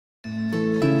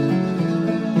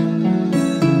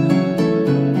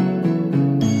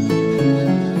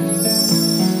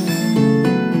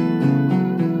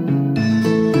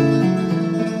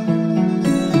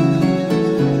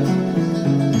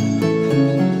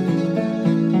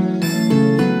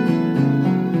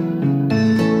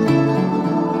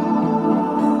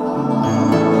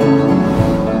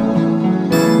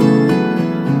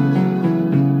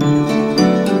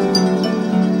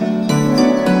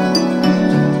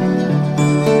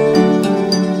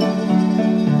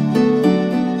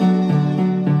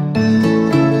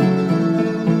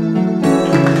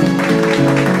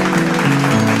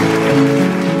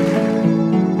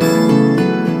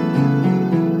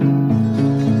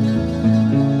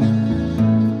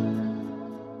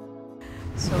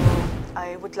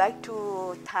like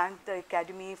to thank the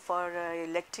Academy for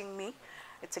electing me.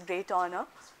 It's a great honor.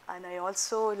 And I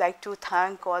also like to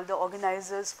thank all the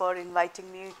organizers for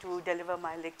inviting me to deliver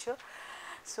my lecture.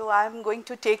 So I'm going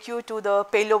to take you to the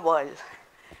paleo world.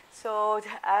 So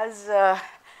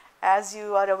as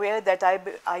you are aware that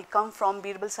I come from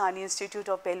Birbal Sahni Institute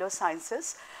of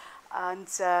Paleosciences, and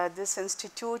this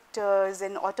institute is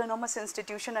an autonomous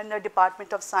institution under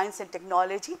Department of Science and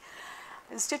Technology.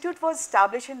 Institute was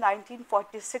established in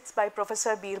 1946 by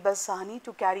Professor Birbal Sahni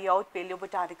to carry out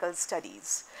paleobotanical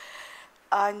studies.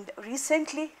 And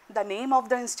recently, the name of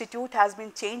the institute has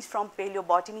been changed from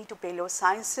paleobotany to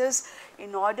paleosciences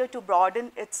in order to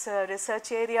broaden its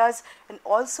research areas and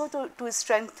also to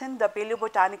strengthen the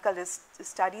paleobotanical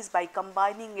studies by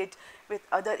combining it with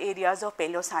other areas of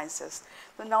paleosciences.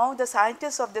 So now the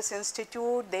scientists of this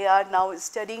institute, they are now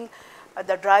studying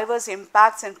the drivers,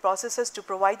 impacts and processes to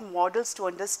provide models to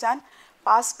understand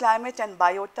past climate and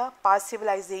biota, past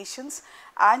civilizations,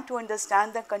 and to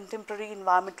understand the contemporary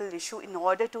environmental issue in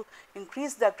order to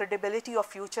increase the credibility of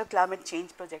future climate change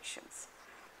projections.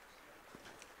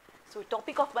 So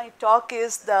topic of my talk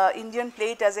is the Indian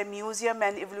plate as a museum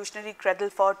and evolutionary cradle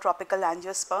for tropical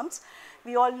angiosperms.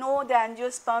 We all know the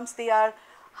angiosperms, they are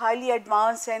highly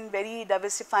advanced and very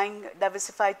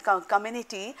diversified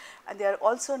community, and they are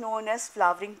also known as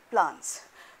flowering plants.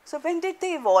 So when did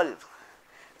they evolve?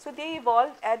 So they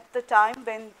evolved at the time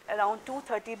when around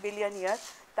 230 billion year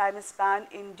time span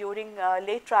during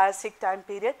late Triassic time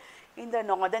period in the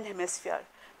northern hemisphere.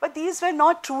 But these were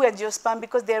not true angiosperm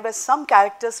because there were some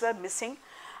characters were missing,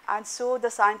 and so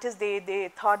the scientists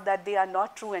they thought that they are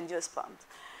not true angiosperms.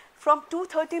 From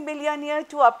 230 billion year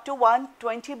to up to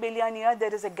 120 billion year,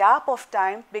 there is a gap of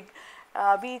time.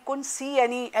 We couldn't see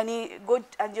any good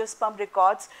angiosperm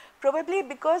records, probably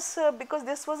because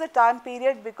this was a time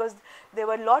period because there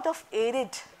were a lot of arid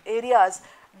areas,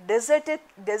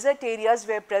 desert areas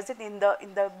were present in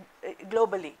the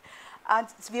globally, and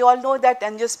we all know that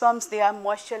angiosperms, they are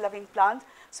moisture loving plants.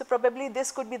 So probably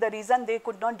this could be the reason they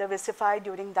could not diversify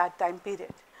during that time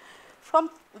period.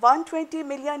 From 120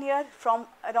 million year, from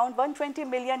around 120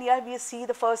 million year, we see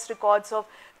the first records of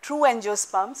true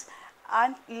angiosperms,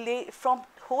 and from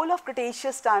whole of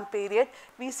Cretaceous time period,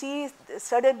 we see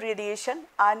sudden radiation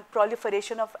and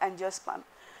proliferation of angiosperm.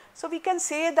 So we can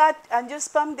say that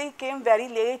angiosperm, they came very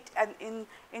late and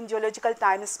in geological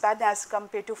time span as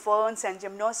compared to ferns and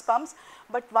gymnosperms,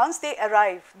 but once they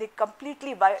arrived, they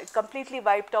completely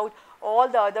wiped out all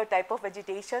the other type of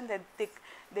vegetation that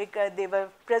they were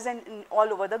present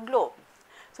all over the globe.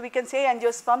 So we can say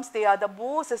angiosperms, they are the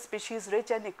most species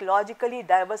rich and ecologically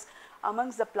diverse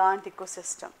amongst the plant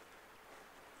ecosystem.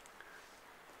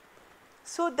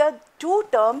 So the two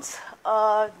terms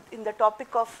in the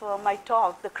topic of my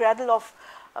talk, the cradle of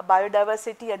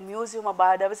biodiversity and museum of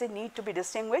biodiversity, need to be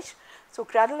distinguished. So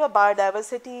cradle of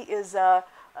biodiversity is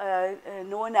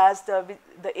known as the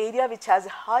area which has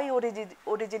high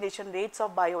origination rates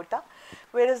of biota,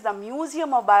 whereas the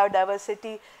museum of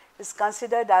biodiversity is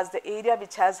considered as the area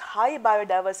which has high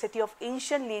biodiversity of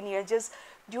ancient lineages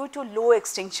due to low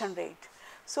extinction rate.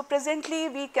 So presently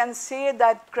we can say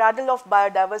that cradle of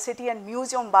biodiversity and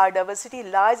museum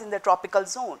biodiversity lies in the tropical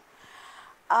zone.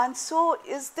 And so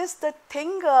is this the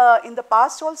thing in the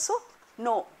past also?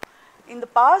 No. In the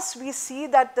past we see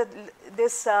that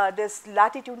this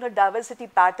latitudinal diversity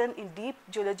pattern in deep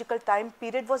geological time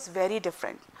period was very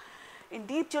different. In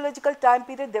deep geological time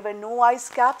period, there were no ice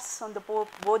caps on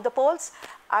both the poles,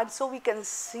 and so we can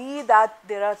see that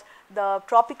there are the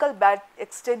tropical belt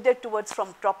extended towards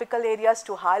from tropical areas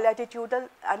to high latitudinal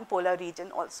and polar region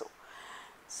also.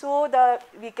 So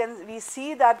we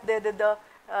see that the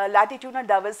latitudinal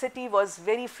diversity was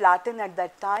very flattened at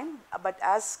that time, but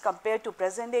as compared to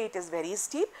present day, it is very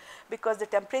steep because the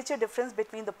temperature difference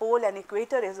between the pole and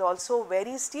equator is also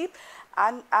very steep,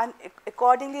 and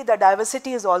accordingly the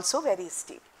diversity is also very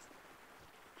steep.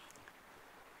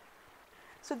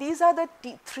 So these are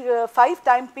the 5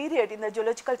 time period in the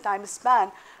geological time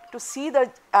span to see the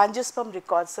angiosperm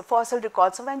records, the fossil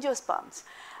records of angiosperms.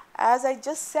 As I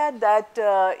just said that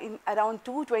in around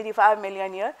 225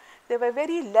 million year, there were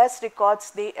very less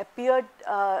records, they appeared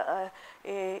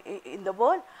in the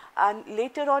world, and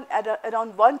later on at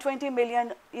around 120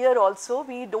 million year also,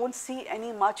 we don't see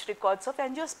any much records of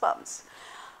angiosperms.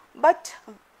 But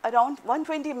around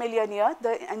 120 million year,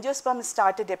 the angiosperms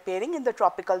started appearing in the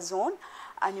tropical zone,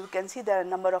 and you can see there are a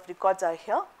number of records are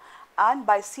here. And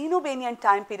by Cenobanian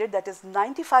time period, that is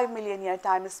 95 million year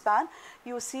time span,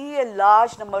 you see a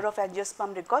large number of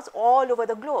angiosperm records all over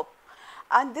the globe.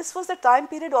 And this was the time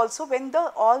period also when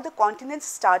all the continents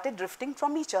started drifting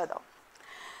from each other.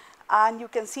 And you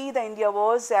can see the India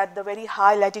was at the very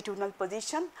high latitudinal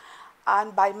position.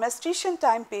 And by Maastrichtian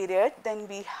time period, then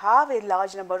we have a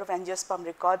large number of angiosperm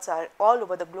records are all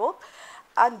over the globe.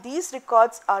 And these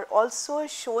records are also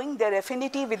showing their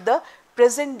affinity with the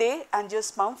present day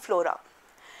angiosperm flora.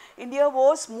 India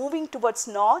was moving towards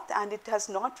north and it has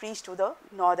not reached to the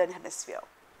northern hemisphere.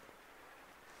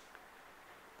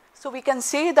 So we can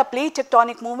say the plate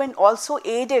tectonic movement also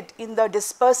aided in the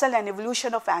dispersal and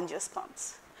evolution of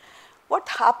angiosperms. What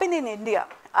happened in India?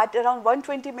 At around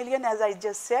 120 million, as I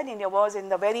just said, India was in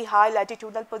the very high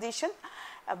latitudinal position,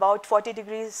 about 40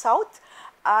 degrees south,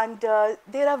 and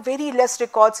there are very less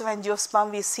records of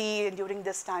angiosperm we see during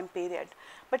this time period.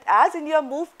 But as India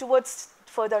moved towards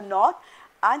further north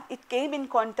and it came in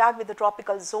contact with the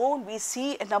tropical zone, we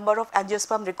see a number of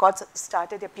angiosperm records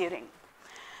started appearing.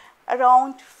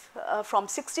 Around from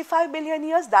 65 billion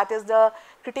years, that is the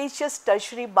Cretaceous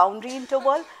Tertiary boundary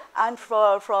interval, and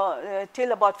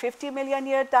till about 50 million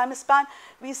year time span,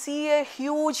 we see a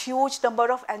huge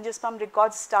number of angiosperm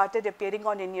records started appearing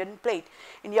on Indian plate.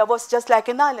 India was just like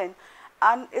an island,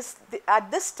 and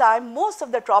at this time most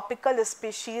of the tropical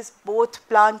species, both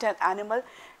plant and animal,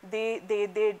 they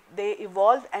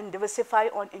evolve and diversify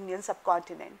on Indian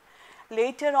subcontinent.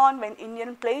 Later on, when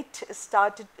Indian plate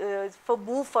started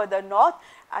move further north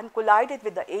and collided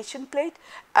with the Asian plate,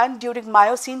 and during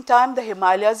Miocene time the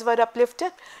Himalayas were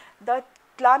uplifted, the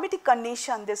climatic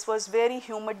condition, this was very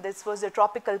humid, this was a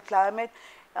tropical climate,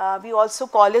 we also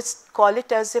call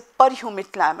it as a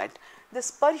perhumid climate.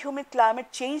 This perhumid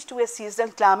climate changed to a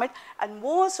seasonal climate, and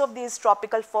most of these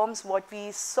tropical forms what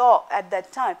we saw at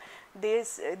that time, they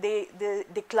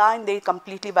declined, they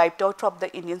completely wiped out from the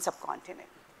Indian subcontinent.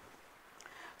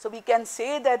 So we can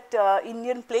say that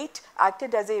Indian plate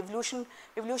acted as an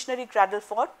evolutionary cradle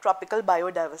for tropical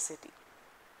biodiversity.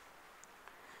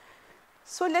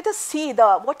 So let us see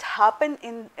what happened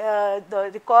in the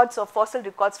records of fossil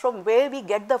records, from where we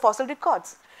get the fossil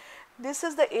records. This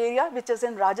is the area which is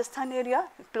in Rajasthan area,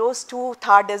 close to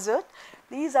Thar desert.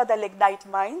 These are the lignite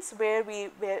mines where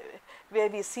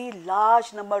we see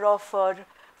large number of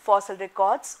fossil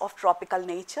records of tropical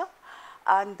nature.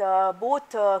 And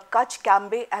both Kutch,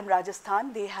 Cambay and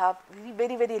Rajasthan, they have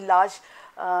very large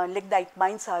lignite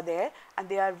mines are there, and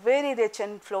they are very rich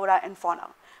in flora and fauna.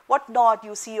 What not,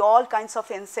 you see all kinds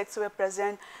of insects were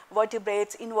present,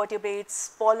 vertebrates,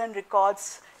 invertebrates, pollen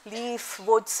records, leaf,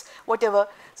 woods, whatever.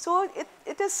 So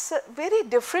it is very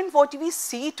different what we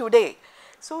see today.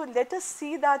 So let us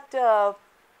see that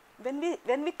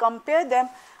when we compare them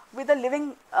with a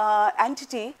living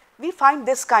entity, we find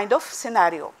this kind of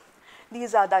scenario.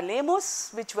 These are the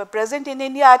lemurs which were present in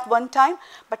India at one time,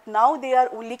 but now they are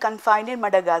only confined in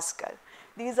Madagascar.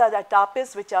 These are the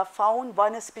tapis which are found,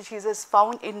 one species is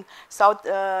found in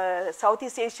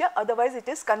Southeast Asia, otherwise it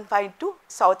is confined to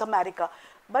South America.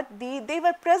 But they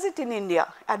were present in India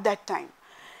at that time.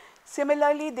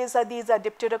 Similarly, these are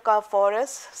Dipterocarp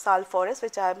forests, sal forests,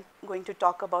 which I am going to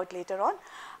talk about later on.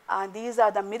 And these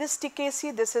are the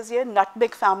Myristicaceae. This is a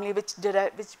nutmeg family which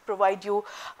provide you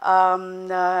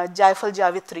Jaifal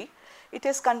Javitri. It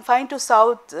is confined to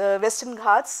Western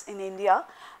Ghats in India,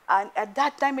 and at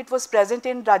that time it was present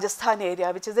in Rajasthan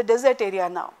area, which is a desert area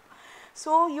now.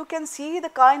 So you can see the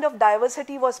kind of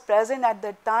diversity was present at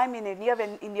that time in India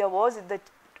when India was in the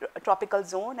tropical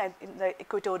zone and in the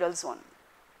equatorial zone.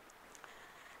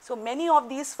 So many of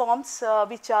these forms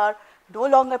which are no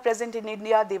longer present in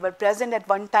India, they were present at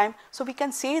one time. So we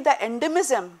can say the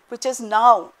endemism, which is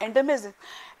now endemism,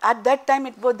 at that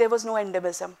time there was no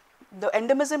endemism. The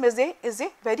endemism is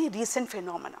a very recent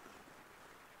phenomenon.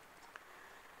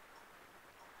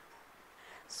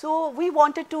 So we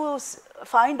wanted to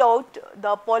find out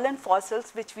the pollen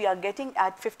fossils which we are getting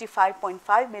at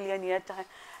 55.5 million year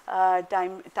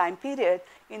time period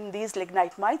in these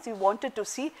lignite mines. We wanted to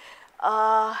see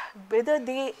whether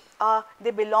they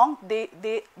belong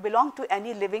to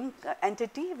any living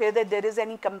entity, whether there is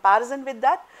any comparison with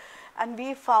that, and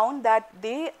we found that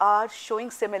they are showing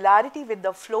similarity with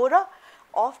the flora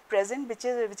of present which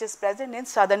is present in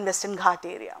southern Western Ghat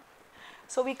area.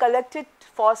 So we collected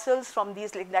fossils from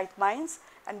these lignite mines,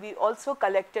 and we also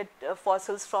collected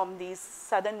fossils from these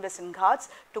southern Western Ghats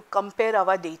to compare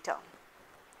our data.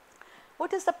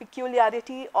 What is the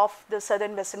peculiarity of the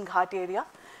southern Western Ghat area?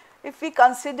 If we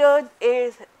consider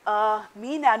a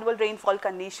mean annual rainfall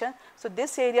condition, so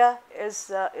this area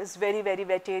is very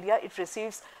wet area. It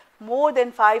receives more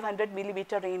than 500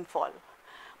 millimeter rainfall.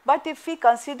 But if we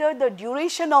consider the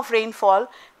duration of rainfall,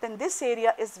 then this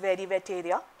area is very wet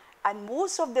area, and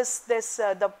most of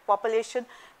the population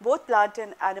both plant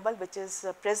and animal which is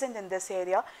present in this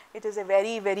area. It is a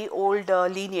very, very old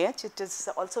lineage. It is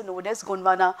also known as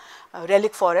Gondwana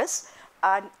relic forest.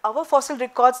 And our fossil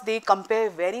records, they compare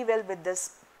very well with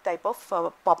this type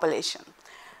of population.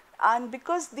 And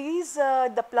because these,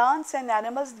 the plants and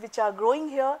animals which are growing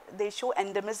here, they show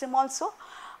endemism also.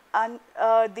 And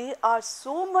they are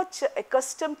so much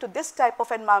accustomed to this type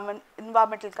of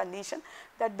environmental condition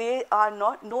that they are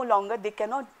no longer, they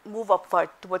cannot move upward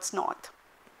towards north.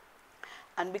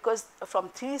 And because from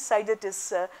 3 sides it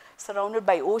is surrounded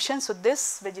by ocean, so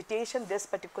this vegetation, this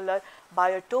particular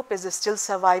biotope is still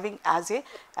surviving as a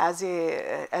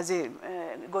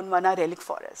Gondwana relic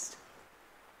forest.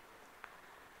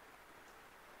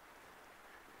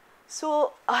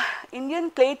 So, Indian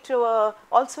plate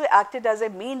also acted as a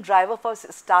main driver for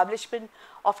establishment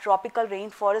of tropical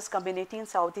rainforest community in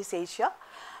Southeast Asia.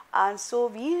 And so,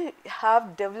 we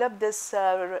have developed this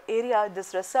area,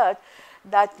 this research,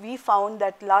 that we found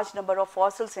that large number of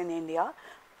fossils in India.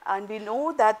 And we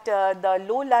know that the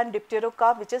lowland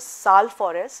dipterocarp, which is sal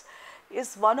forest,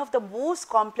 is one of the most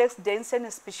complex, dense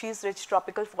and species rich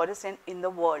tropical forests in the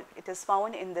world. It is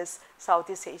found in this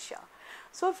Southeast Asia.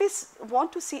 So, if we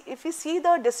want to see, if we see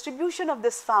the distribution of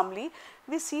this family,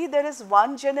 we see there is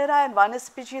 1 genera and 1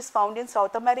 species found in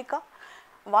South America,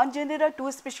 1 genera, 2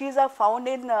 species are found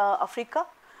in Africa,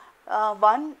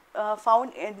 1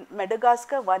 found in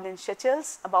Madagascar, 1 in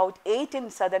Seychelles, about 8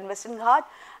 in southern Western Ghat,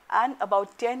 and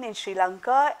about 10 in Sri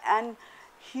Lanka, and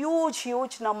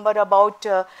huge number, about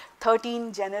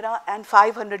 13 genera and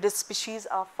 500 species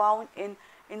are found in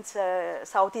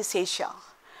Southeast Asia.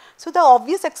 So, the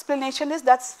obvious explanation is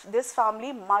that this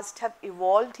family must have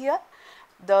evolved here.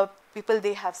 The people,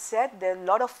 they have said there a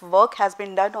lot of work has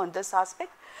been done on this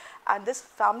aspect, and this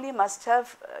family must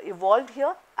have evolved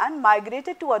here and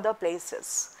migrated to other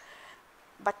places.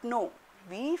 But no,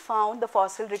 we found the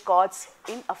fossil records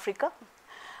in Africa.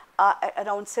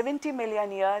 Around 70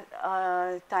 million year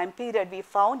time period, we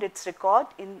found its record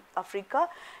in Africa,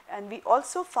 and we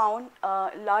also found a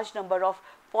large number of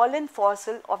pollen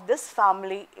fossil of this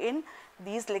family in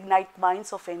these lignite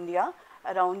mines of India,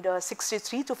 around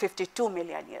 63 to 52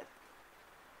 million years.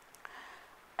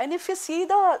 And if you see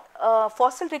the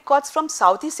fossil records from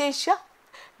Southeast Asia,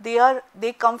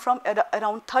 they come from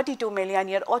around 32 million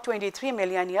year or 23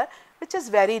 million year, which is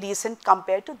very recent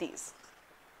compared to these.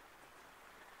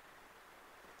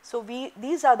 So,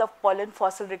 these are the pollen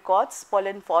fossil records,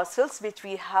 pollen fossils which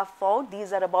we have found.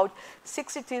 These are about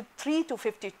 63 to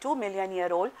 52 million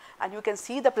year old, and you can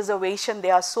see the preservation,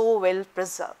 they are so well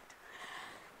preserved.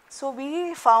 So,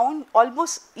 we found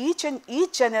almost each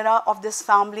genera of this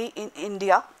family in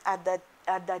India at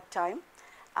that time.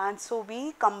 And so,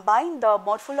 we combined the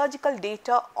morphological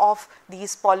data of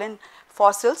these pollen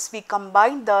fossils, we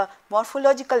combined the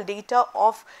morphological data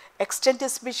of extant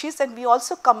species, and we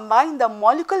also combined the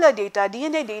molecular data,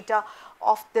 DNA data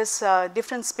of this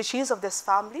different species of this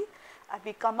family, and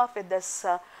we come up with this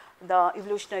the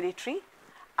evolutionary tree,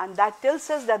 and that tells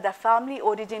us that the family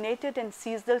originated in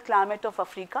seasonal climate of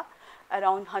Africa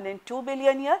around 102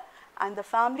 billion year, and the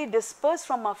family dispersed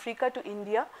from Africa to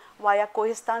India via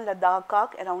Kohistan,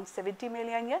 Ladakh around 70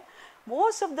 million year.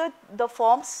 Most of the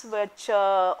forms which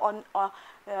on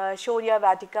Shoria,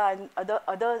 Vatica and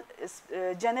other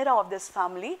genera of this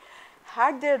family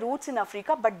had their roots in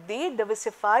Africa, but they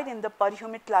diversified in the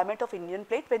perhumid climate of Indian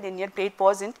plate when Indian plate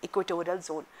was in equatorial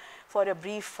zone for a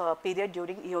brief period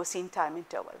during Eocene time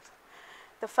interval.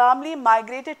 The family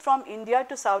migrated from India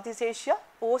to Southeast Asia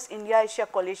post India-Asia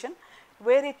collision,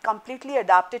 where it completely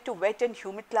adapted to wet and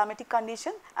humid climatic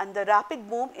condition, and the rapid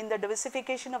boom in the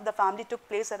diversification of the family took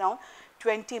place around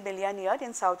 20 million year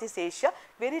in Southeast Asia,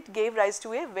 where it gave rise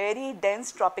to a very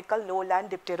dense tropical lowland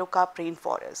dipterocarp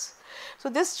rainforest. So,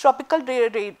 this tropical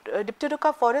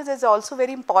dipterocarp forest is also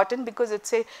very important because it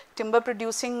is a timber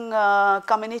producing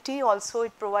community. Also,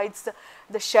 it provides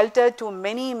the shelter to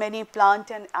many plant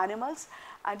and animals,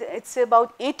 and it is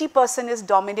about 80% is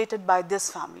dominated by this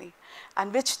family,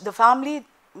 and which the family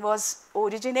was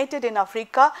originated in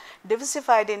Africa,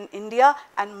 diversified in India,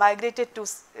 and migrated to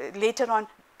later on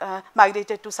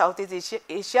migrated to Southeast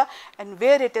Asia, and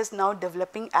where it is now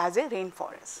developing as a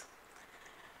rainforest.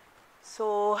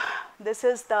 So, this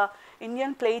is the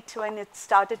Indian plate. When it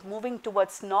started moving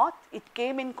towards north, it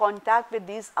came in contact with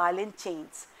these island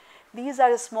chains. These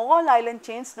are small island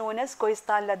chains known as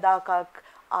Kohistan, Ladakh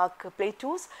arc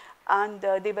plateaus, and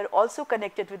they were also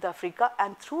connected with Africa,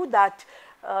 and through that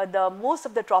most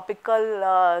of the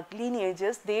tropical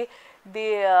lineages, they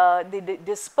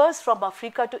dispersed from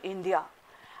Africa to India.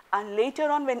 And later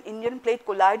on, when Indian plate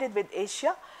collided with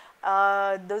Asia,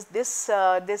 this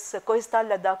Kohistan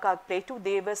Ladakh plateau,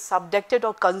 they were subducted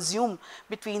or consumed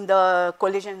between the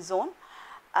collision zone.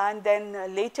 And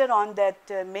then later on that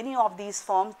many of these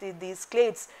forms, these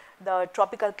clades, the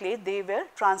tropical clade, they were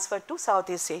transferred to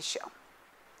Southeast Asia.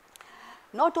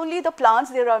 Not only the plants,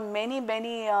 there are many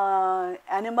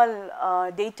animal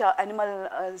data,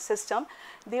 animal system.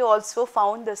 They also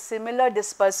found the similar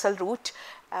dispersal route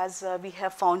as we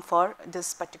have found for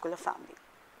this particular family.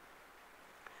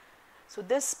 So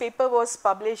this paper was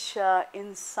published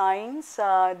in Science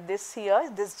this year,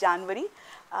 this January.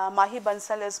 Mahi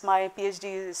Bansal is my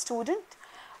PhD student,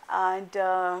 and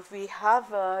we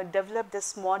have developed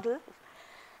this model.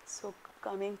 So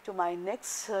coming to my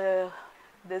next,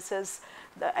 this is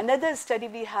another study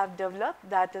we have developed,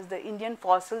 that is the Indian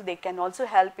fossil. They can also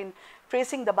help in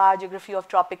tracing the biogeography of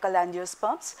tropical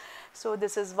angiosperms. So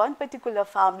this is one particular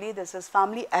family, this is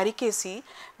family Ericaceae,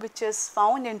 which is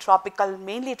found in tropical,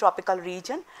 mainly tropical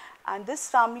region, and this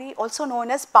family also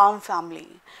known as palm family.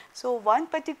 So one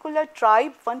particular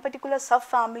tribe, one particular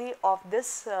subfamily of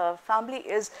this family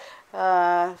is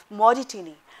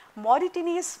Mauritania.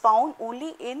 Mauritania is found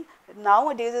only in,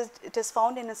 nowadays it is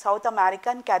found in South America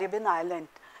and Caribbean island.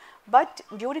 But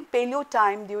during Paleo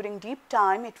time, during deep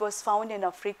time, it was found in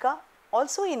Africa,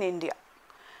 also in India.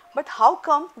 But how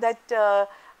come that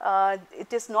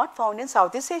it is not found in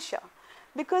Southeast Asia?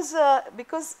 Because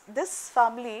this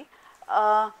family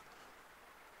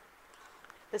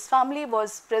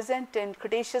was present in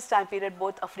Cretaceous time period,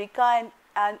 both Africa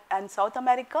and South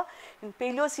America. In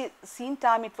Paleocene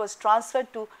time, it was transferred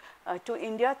to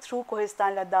India through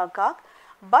Kohistan Ladakh.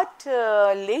 But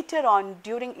later on,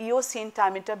 during Eocene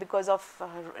time, because of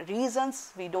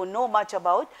reasons we don't know much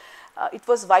about, it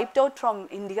was wiped out from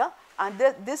India. And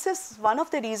this is one of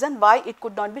the reasons why it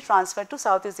could not be transferred to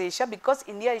Southeast Asia, because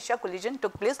India-Asia collision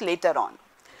took place later on.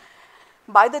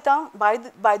 By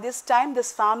this time,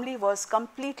 this family was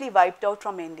completely wiped out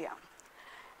from India.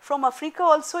 From Africa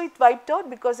also it wiped out,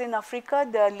 because in Africa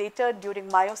later during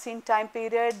Miocene time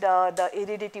period the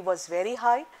aridity was very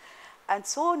high, and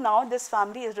so now this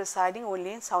family is residing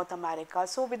only in South America.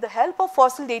 So with the help of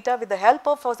fossil data,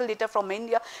 from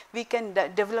India, we can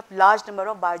develop large number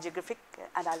of biogeographic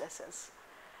analysis.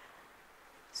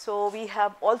 So we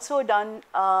have also done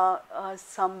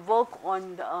some work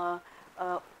on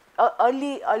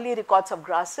early records of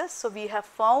grasses. So we have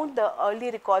found the early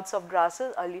records of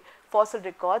grasses, early fossil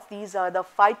records. These are the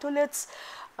phytoliths.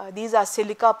 These are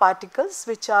silica particles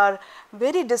which are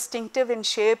very distinctive in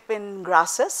shape in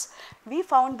grasses. We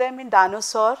found them in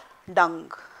dinosaur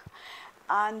dung,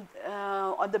 and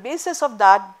on the basis of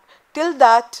that, till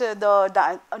that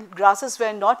the grasses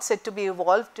were not said to be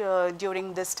evolved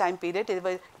during this time period. They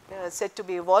were said to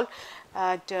be evolved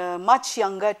at much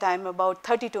younger time, about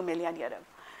 32 million years ago.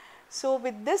 So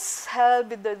with this help,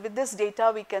 with this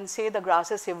data, we can say the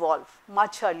grasses evolved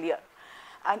much earlier,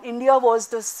 and India was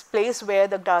this place where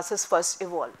the grasses first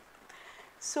evolved.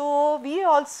 So we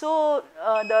also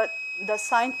the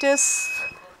scientists.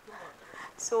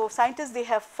 So scientists, they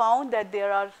have found that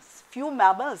there are few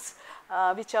mammals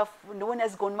which are known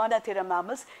as Gondwanathera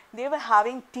mammals. They were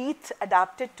having teeth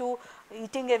adapted to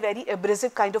eating a very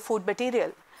abrasive kind of food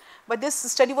material. But this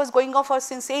study was going on for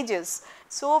since ages.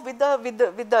 So with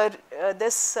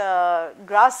this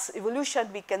grass evolution,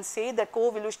 we can say the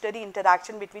co-evolutionary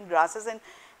interaction between grasses and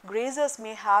grazers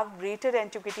may have greater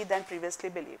antiquity than previously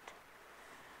believed.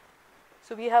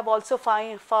 So we have also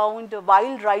found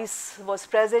wild rice was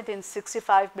present in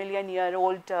 65 million year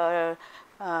old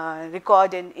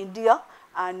record in India,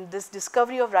 and this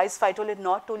discovery of rice phytolith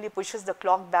not only pushes the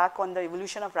clock back on the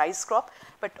evolution of rice crop,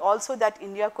 but also that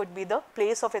India could be the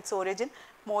place of its origin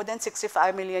more than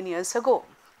 65 million years ago.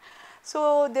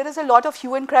 So there is a lot of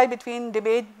hue and cry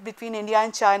debate between India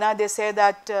and China. They say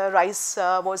that rice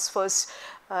was first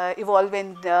evolved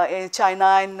in China,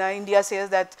 and India says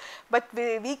that, but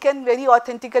we can very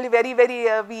authentically,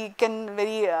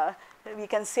 we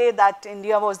can say that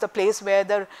India was the place where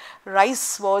the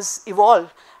rice was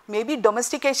evolved. Maybe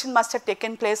domestication must have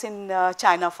taken place in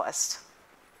China first.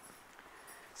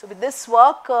 So with this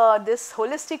work, this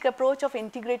holistic approach of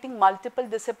integrating multiple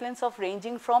disciplines of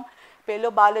ranging from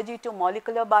paleobiology to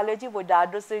molecular biology would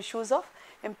address the issues of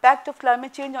impact of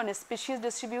climate change on species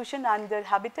distribution and their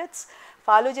habitats,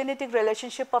 phylogenetic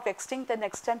relationship of extinct and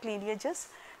extant lineages,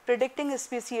 predicting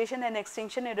speciation and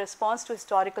extinction in response to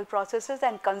historical processes,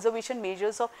 and conservation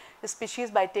measures of species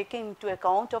by taking into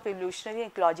account of evolutionary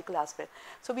and ecological aspects.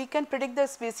 So we can predict the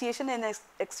speciation and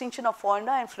extinction of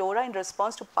fauna and flora in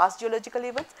response to past geological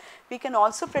events. We can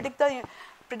also predict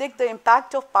the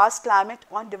impact of past climate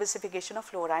on diversification of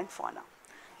flora and fauna.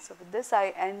 So with this,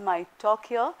 I end my talk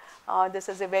here. This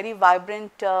is a very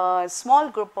vibrant, small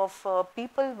group of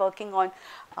people working on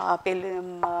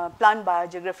plant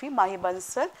biogeography. Mahi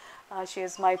Bansal, she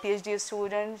is my PhD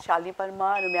student, Shalini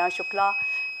Parmar, Rumya Shukla,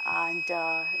 and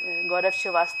Gaurav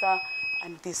Shrivastava,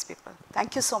 and these people.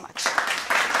 Thank you so much.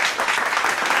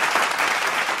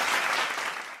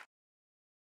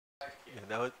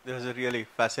 Yeah, that was a really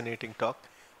fascinating talk.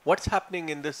 What's happening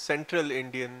in the central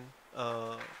Indian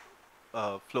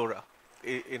flora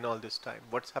in all this time?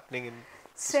 What's happening in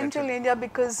Central India,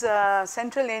 because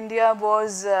Central India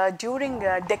was during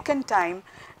Deccan time,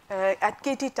 at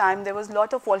KT time, there was a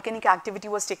lot of volcanic activity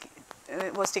was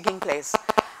taking place.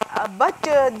 But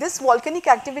this volcanic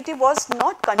activity was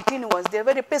not continuous. There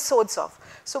were episodes of.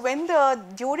 So when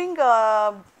during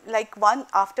like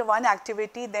after one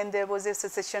activity, then there was a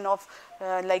cessation of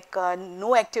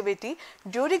no activity.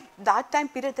 During that time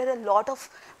period, there are a lot of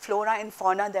flora and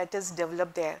fauna that is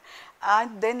developed there.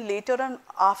 And then later on,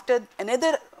 after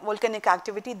another volcanic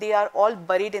activity, they are all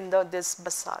buried in this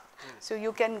basalt. So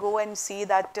you can go and see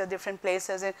that different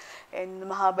places in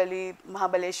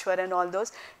Mahabaleshwar and all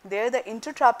those. There, the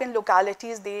intertrapian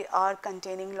localities, they are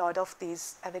containing a lot of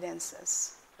these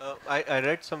evidences. I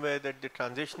read somewhere that the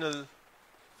transitional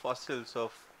fossils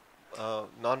of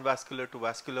non-vascular to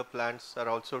vascular plants are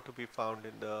also to be found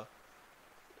in the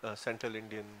central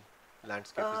Indian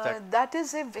landscape. Is that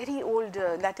is a very old,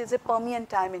 that is a Permian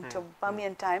time, into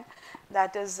Permian time.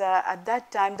 That is at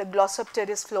that time the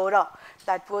Glossopteris flora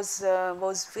that was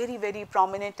very, very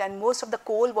prominent, and most of the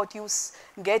coal what you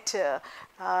get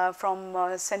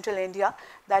from central India,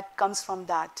 that comes from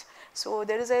that. So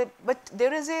there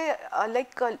is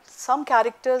some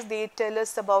characters they tell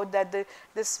us about that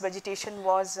this vegetation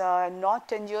was not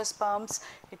angiosperms,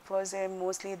 it was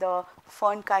mostly the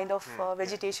fern kind of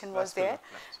vegetation was there.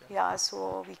 Plants, yeah,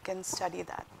 so we can study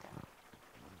that.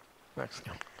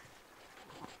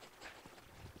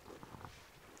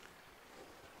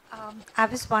 I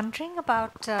was wondering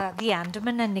about the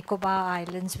Andaman and Nicobar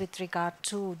Islands with regard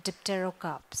to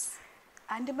dipterocarps.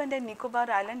 Andaman and Nicobar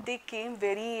Island, they came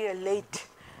very late,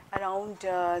 around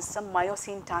some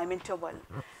Miocene time interval,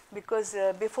 because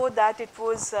before that it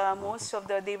was most of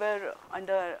they were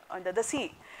under the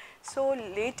sea. So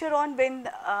later on, when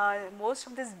most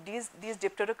of these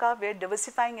dipterocarp were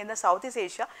diversifying in the Southeast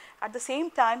Asia, at the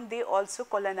same time they also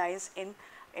colonized in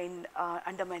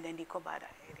Andaman and Nicobar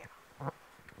area.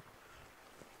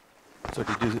 So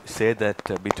did you say that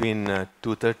between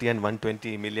 230 and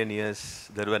 120 million years,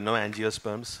 there were no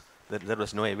angiosperms? There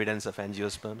was no evidence of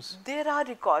angiosperms? There are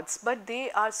records, but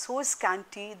they are so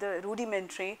scanty, the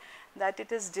rudimentary, that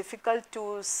it is difficult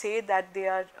to say that they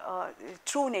are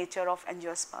true nature of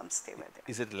angiosperms. They were there.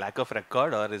 Is it lack of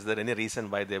record, or is there any reason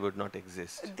why they would not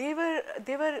exist?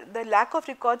 The lack of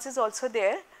records is also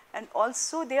there, and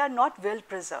also they are not well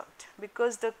preserved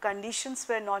because the conditions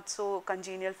were not so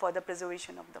congenial for the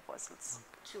preservation of the fossils.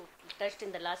 True, touched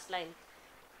in the last line.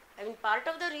 I mean, part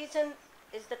of the reason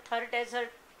is the Thar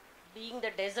desert being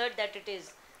the desert that it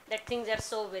is, that things are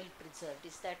so well preserved.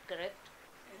 Is that correct?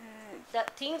 The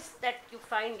things that you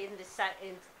find in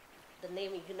the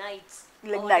name ignites.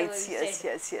 Lignites,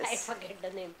 yes. I forget the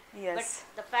name. Yes.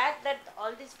 But the fact that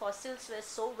all these fossils were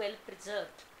so well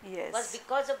preserved was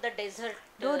because of the desert.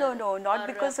 No, not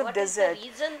because of desert. What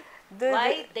is the reason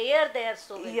why they are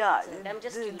so well preserved? I'm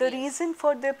just curious. The reason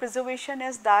for their preservation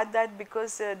is that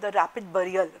because the rapid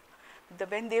burial.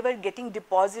 When they were getting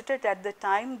deposited at the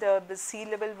time, the sea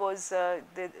level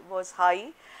was high,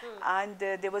 and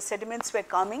there were sediments were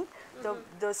coming.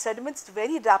 The sediments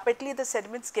very rapidly, the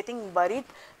sediments getting buried,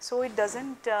 so it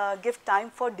doesn't give time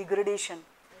for degradation.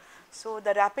 So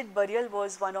the rapid burial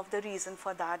was one of the reasons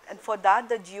for that, and for that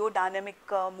the geodynamic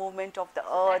movement of the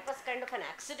earth. That was kind of an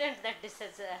accident that this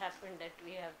has happened, that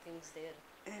we have things there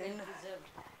well preserved.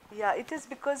 Yeah, it is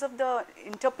because of the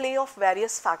interplay of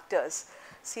various factors.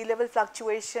 Sea level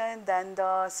fluctuation, then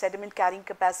the sediment carrying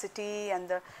capacity and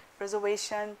the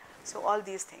preservation, so all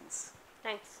these things.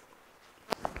 Thanks.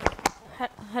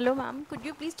 Hello ma'am, could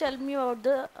you please tell me about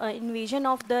the invasion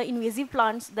of the invasive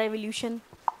plants, the evolution,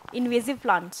 invasive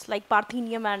plants like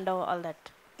Parthenium and all that?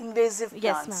 Invasive plants.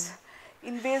 Yes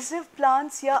ma'am. Invasive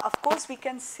plants, yeah, of course we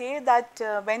can say that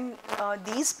when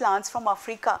these plants from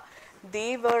Africa,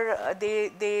 they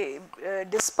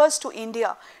dispersed to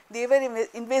India, they were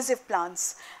invasive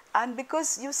plants, and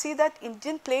because you see that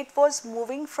Indian plate was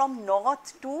moving from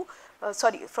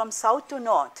from south to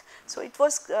north, so it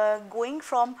was going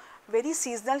from very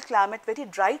seasonal climate, very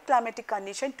dry climatic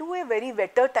condition to a very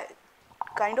wetter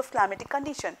kind of climatic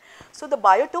condition. So the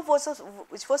biotope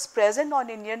which was present on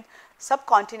Indian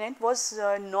subcontinent was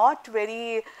not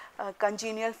very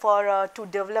congenial for to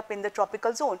develop in the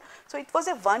tropical zone. So it was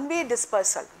a one-way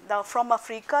dispersal. From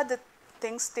Africa, the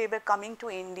things they were coming to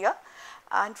India,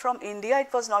 and from India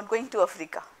it was not going to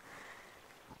Africa.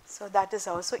 So that is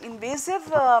how. So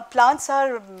invasive plants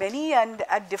are many, and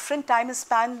at different time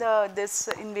span this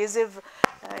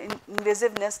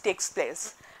invasiveness takes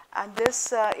place. And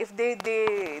this, if they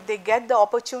get the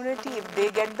opportunity, if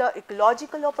they get the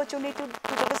ecological opportunity to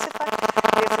diversify,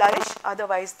 they flourish.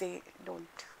 Otherwise, they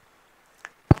don't.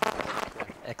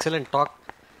 Excellent talk.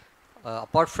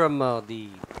 Apart from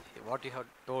what you have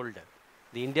told,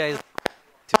 the India is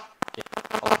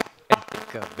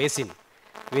a basin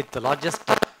with the largest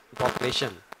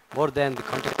population, more than the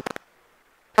continent.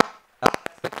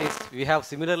 We have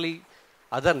similarly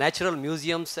other natural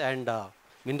museums and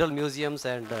mineral museums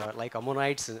and like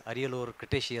ammonites, Ariyalur,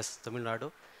 Cretaceous, Tamil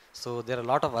Nadu. So there are a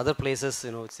lot of other places,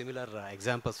 similar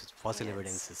examples with fossil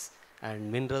evidences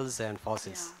and minerals and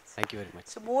fossils. Yeah. Thank you very much.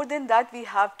 So more than that, we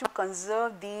have to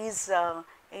conserve these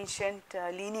ancient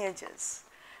lineages.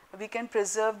 We can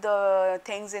preserve the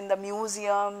things in the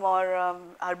museum or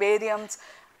herbariums,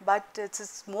 but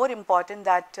it's more important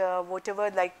that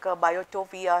whatever like biotope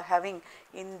we are having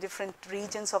in different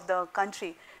regions of the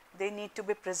country, they need to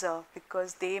be preserved,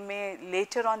 because they may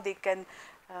later on they can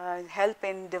help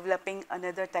in developing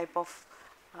another type of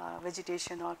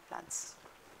vegetation or plants.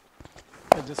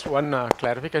 Just one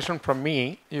clarification from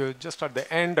me. You just at the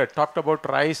end talked about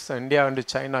rice, India and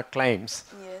China claims.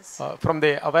 Yes. From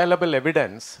the available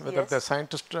evidence, whether Yes. the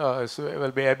scientist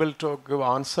will be able to give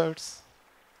answers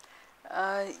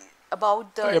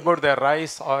About the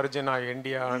rice origin of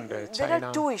India and China. There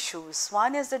are two issues.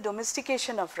 One is the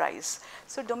domestication of rice.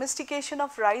 So domestication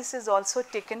of rice is also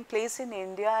taken place in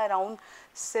India around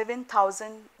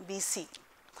 7000 BC.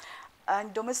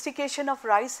 And domestication of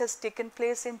rice has taken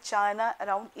place in China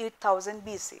around 8000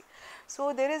 BC.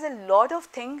 So there is a lot of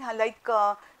things like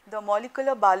the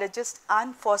molecular biologist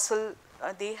and fossil,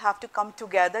 they have to come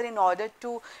together in order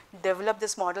to develop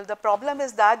this model. The problem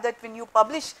is that when you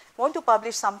want to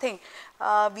publish something,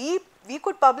 we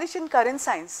could publish in current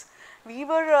science. We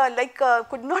were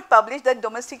could not publish that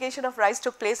domestication of rice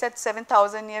took place at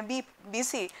 7000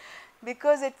 BC.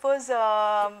 Because it was,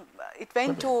 it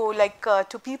went to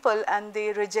to people and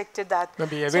they rejected that.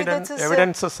 Maybe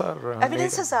evidences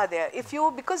are there. If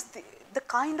you, because the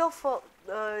kind of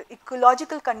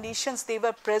ecological conditions they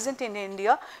were present in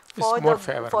India for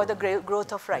the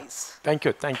growth of rice. Thank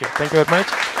you very much.